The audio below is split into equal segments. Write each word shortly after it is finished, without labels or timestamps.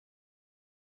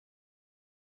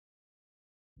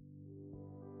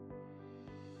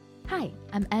Hi,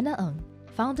 I'm Anna Ng,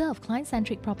 founder of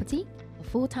Client-Centric Property, a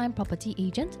full-time property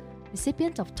agent,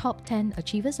 recipient of Top 10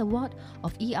 Achievers Award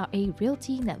of ERA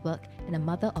Realty Network, and a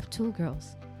mother of 2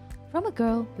 girls. From a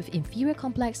girl with inferior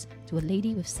complex to a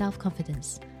lady with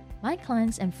self-confidence, my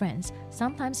clients and friends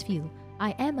sometimes feel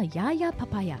I am a yaya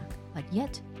papaya, but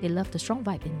yet they love the strong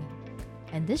vibe in me.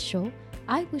 And this show,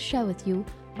 I will share with you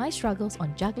my struggles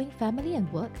on juggling family and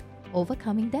work,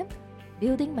 overcoming them,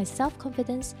 building my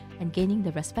self-confidence, and gaining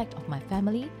the respect of my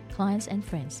family, clients, and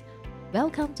friends.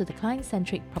 Welcome to the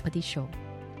Client-Centric Property Show.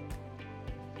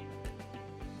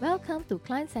 Welcome to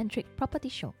Client-Centric Property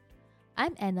Show.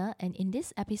 I'm Anna, and in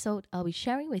this episode, I'll be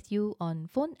sharing with you on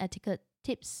phone etiquette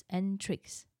tips and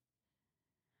tricks.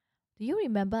 Do you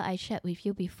remember I shared with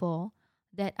you before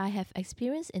that I have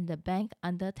experience in the bank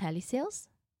under telesales?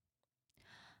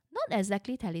 Not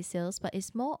exactly telesales, but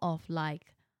it's more of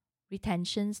like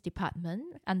retentions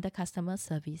department under customer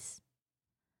service.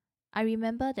 I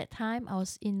remember that time I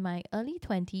was in my early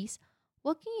 20s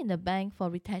working in the bank for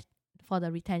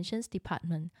the retentions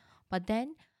department. But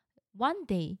then one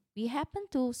day we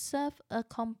happened to serve a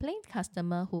complaint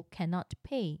customer who cannot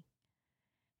pay.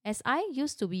 As I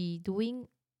used to be doing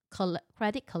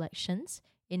credit collections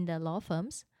in the law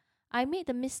firms, I made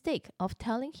the mistake of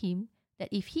telling him that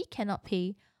if he cannot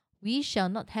pay, we shall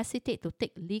not hesitate to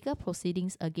take legal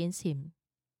proceedings against him.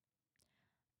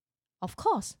 Of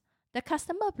course, the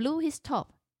customer blew his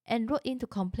top and wrote in to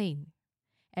complain.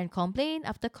 And complain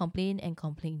after complain and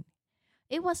complain.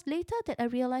 It was later that I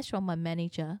realized from my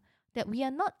manager that we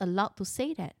are not allowed to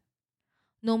say that.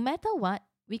 No matter what,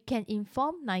 we can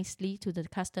inform nicely to the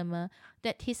customer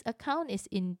that his account is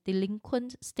in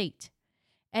delinquent state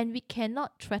and we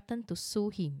cannot threaten to sue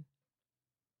him.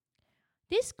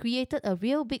 This created a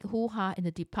real big hoo-ha in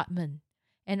the department,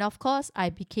 and of course I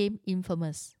became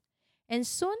infamous. And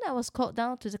soon I was called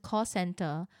down to the call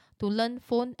center to learn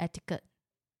phone etiquette.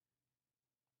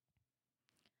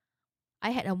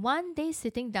 I had a one day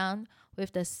sitting down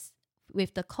with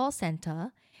the call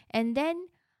center, and then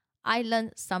I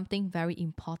learned something very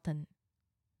important.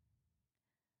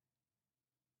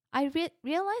 I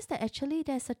realized that actually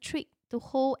there's a trick to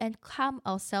hold and calm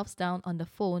ourselves down on the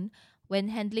phone when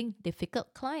handling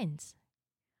difficult clients.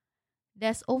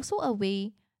 There's also a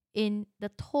way in the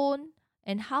tone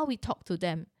and how we talk to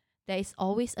them. There is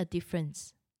always a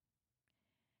difference.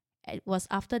 It was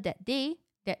after that day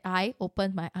that I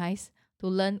opened my eyes to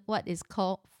learn what is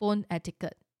called phone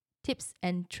etiquette, tips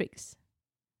and tricks.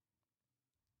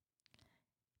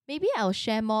 Maybe I'll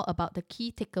share more about the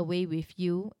key takeaway with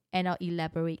you and I'll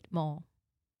elaborate more.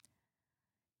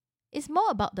 It's more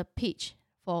about the pitch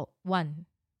for one.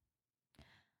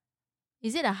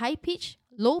 Is it a high pitch,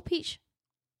 low pitch,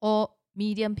 or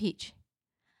medium pitch?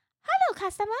 Hello,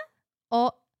 customer.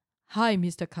 Or hi,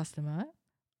 Mr. Customer.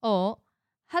 Or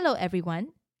hello,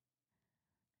 everyone.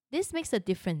 This makes a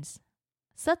difference.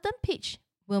 Certain pitch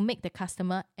will make the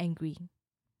customer angry.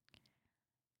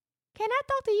 Can I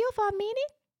talk to you for a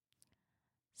minute?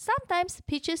 Sometimes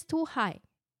pitches too high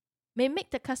may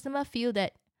make the customer feel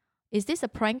that, is this a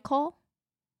prank call?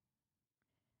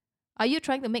 Are you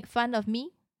trying to make fun of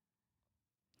me?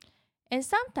 And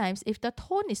sometimes if the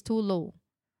tone is too low,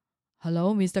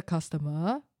 hello, Mr.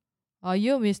 Customer. Are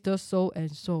you Mr.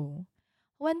 So-and-so?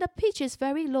 When the pitch is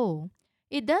very low,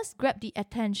 it does grab the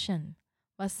attention,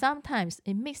 but sometimes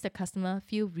it makes the customer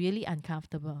feel really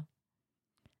uncomfortable.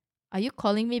 Are you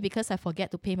calling me because I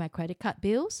forget to pay my credit card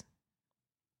bills?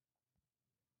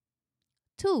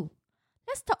 2.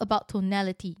 Let's talk about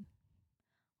tonality.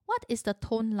 What is the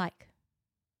tone like?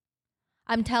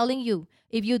 I'm telling you,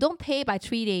 if you don't pay by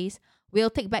 3 days, we'll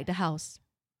take back the house.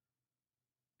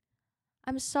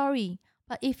 I'm sorry,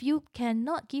 but if you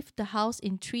cannot give the house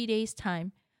in 3 days'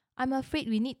 time, I'm afraid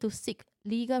we need to seek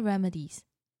legal remedies.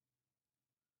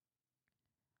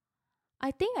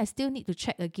 I think I still need to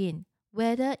check again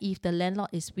whether if the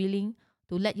landlord is willing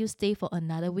to let you stay for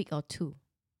another week or 2.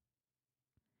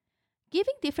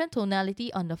 Giving different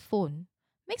tonality on the phone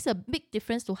makes a big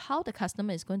difference to how the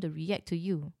customer is going to react to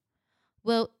you.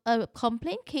 Will a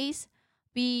complaint case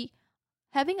be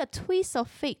having a twist of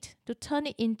fate to turn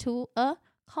it into a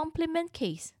compliment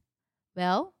case?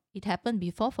 Well, it happened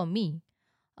before for me.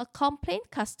 A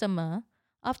complaint customer,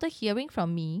 after hearing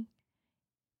from me,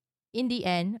 in the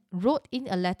end, wrote in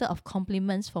a letter of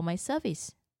compliments for my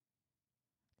service.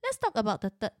 Let's talk about the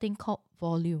third thing called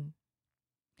volume.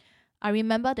 I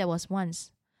remember there was once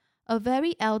a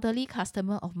very elderly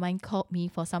customer of mine called me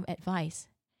for some advice.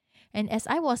 And as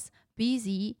I was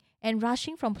busy and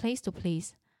rushing from place to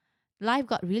place, life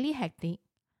got really hectic.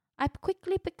 I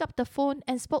quickly picked up the phone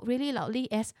and spoke really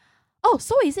loudly as, "Oh,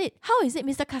 so is it? How is it,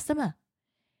 Mr. Customer?"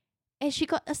 And she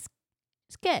got a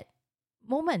scared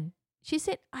moment. She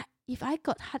said, if I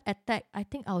got heart attack, I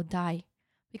think I'll die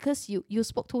because you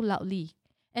spoke too loudly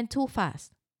and too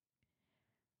fast.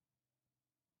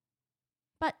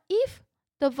 But if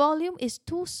the volume is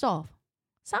too soft,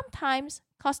 sometimes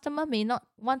customer may not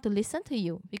want to listen to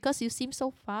you because you seem so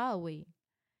far away.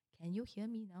 Can you hear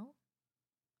me now?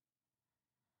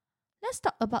 Let's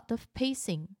talk about the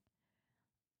pacing.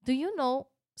 Do you know,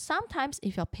 sometimes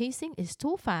if your pacing is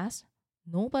too fast,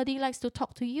 nobody likes to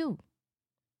talk to you.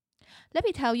 Let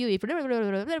me tell you, if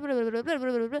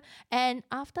and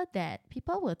after that,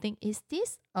 people will think, is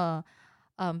this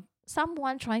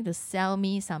someone trying to sell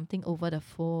me something over the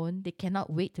phone? They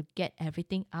cannot wait to get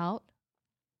everything out.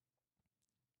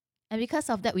 And because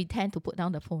of that, we tend to put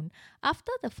down the phone.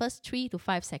 After the first 3 to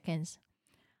 5 seconds,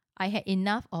 I had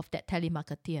enough of that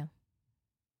telemarketer.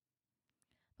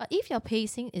 But if your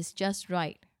pacing is just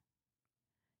right,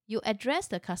 you address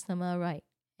the customer right,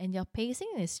 and your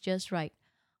pacing is just right,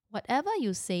 whatever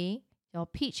you say, your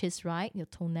pitch is right, your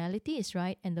tonality is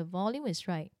right, and the volume is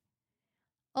right.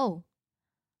 Oh,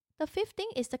 the fifth thing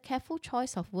is the careful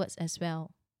choice of words as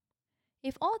well.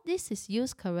 If all this is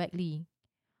used correctly,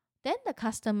 then the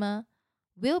customer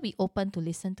will be open to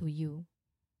listen to you.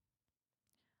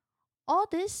 All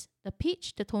this, the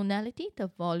pitch, the tonality, the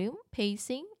volume,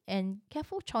 pacing, and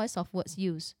careful choice of words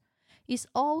used, is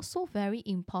also very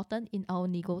important in our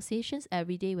negotiations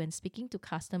every day when speaking to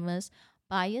customers,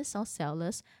 buyers or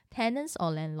sellers, tenants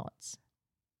or landlords.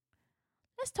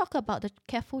 Let's talk about the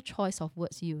careful choice of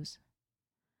words used.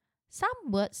 Some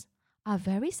words are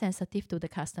very sensitive to the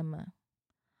customer.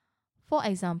 For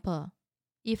example,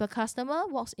 if a customer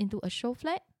walks into a show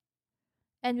flat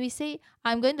and we say,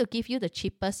 I'm going to give you the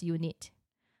cheapest unit.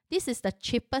 This is the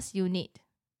cheapest unit.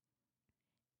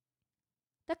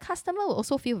 The customer will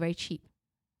also feel very cheap.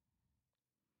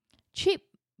 Cheap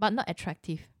but not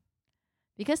attractive.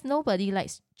 Because nobody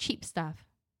likes cheap stuff.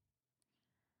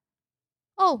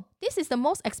 Oh, this is the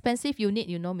most expensive unit,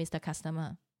 Mr.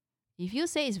 Customer. If you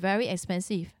say it's very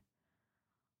expensive,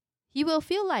 he will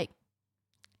feel like,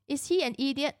 is he an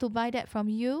idiot to buy that from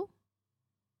you,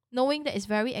 knowing that it's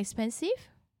very expensive?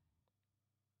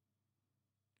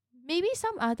 Maybe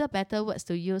some other better words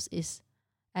to use is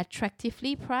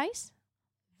attractively priced,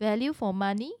 value for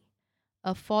money,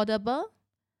 affordable,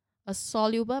 a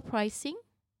soluble pricing,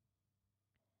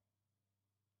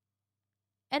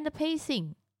 and the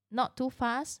pacing, not too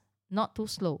fast, not too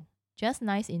slow, just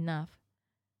nice enough.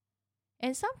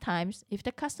 And sometimes, if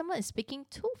the customer is speaking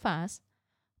too fast,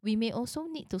 we may also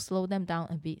need to slow them down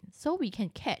a bit so we can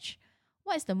catch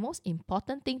what is the most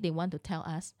important thing they want to tell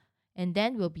us, and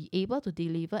then we'll be able to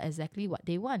deliver exactly what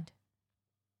they want.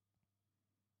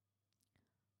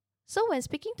 So when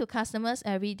speaking to customers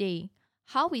every day,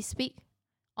 how we speak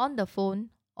on the phone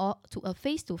or to a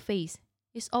face-to-face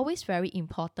is always very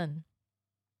important.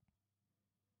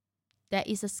 There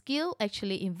is a skill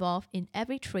actually involved in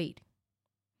every trade.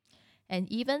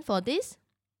 And even for this,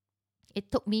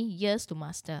 it took me years to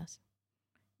master.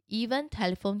 Even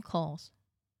telephone calls.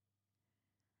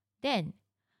 Then,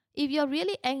 if you're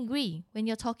really angry when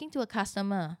you're talking to a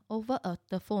customer over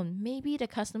the phone, maybe the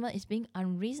customer is being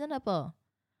unreasonable.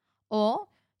 Or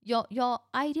your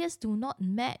ideas do not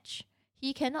match.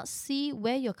 He cannot see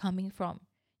where you're coming from.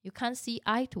 You can't see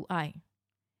eye to eye.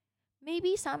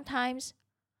 Maybe sometimes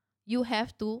you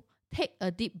have to take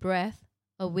a deep breath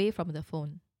away from the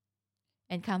phone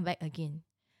and come back again.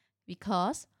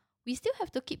 Because we still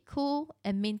have to keep cool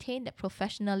and maintain that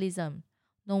professionalism,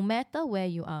 no matter where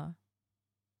you are.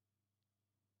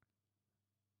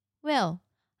 Well,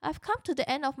 I've come to the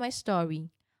end of my story.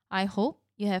 I hope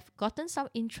you have gotten some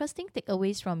interesting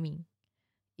takeaways from me.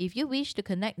 If you wish to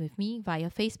connect with me via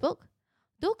Facebook,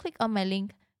 do click on my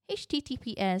link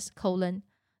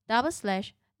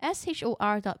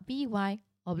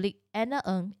https://shor.by/Anna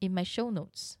Ng in my show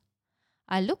notes.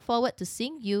 I look forward to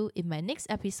seeing you in my next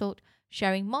episode,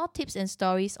 sharing more tips and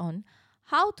stories on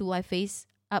how do I face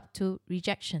up to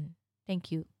rejection.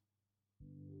 Thank you.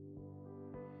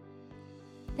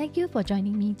 Thank you for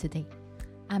joining me today.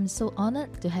 I'm so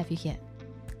honored to have you here.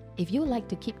 If you like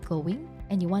to keep going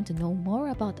and you want to know more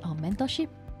about our mentorship,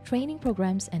 training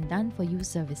programs, and done-for-you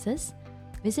services,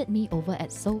 visit me over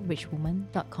at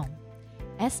soulrichwoman.com.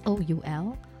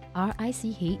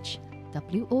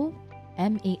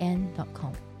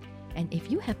 SOULRICHWOMAN.com. And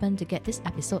if you happen to get this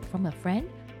episode from a friend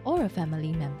or a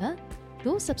family member,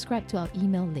 do subscribe to our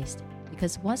email list,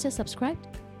 because once you're subscribed,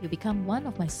 you become one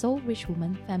of my Soul Rich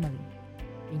Woman family.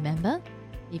 Remember,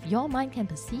 if your mind can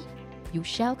perceive, you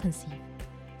shall conceive.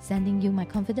 Sending you my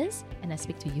confidence, and I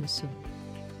speak to you soon.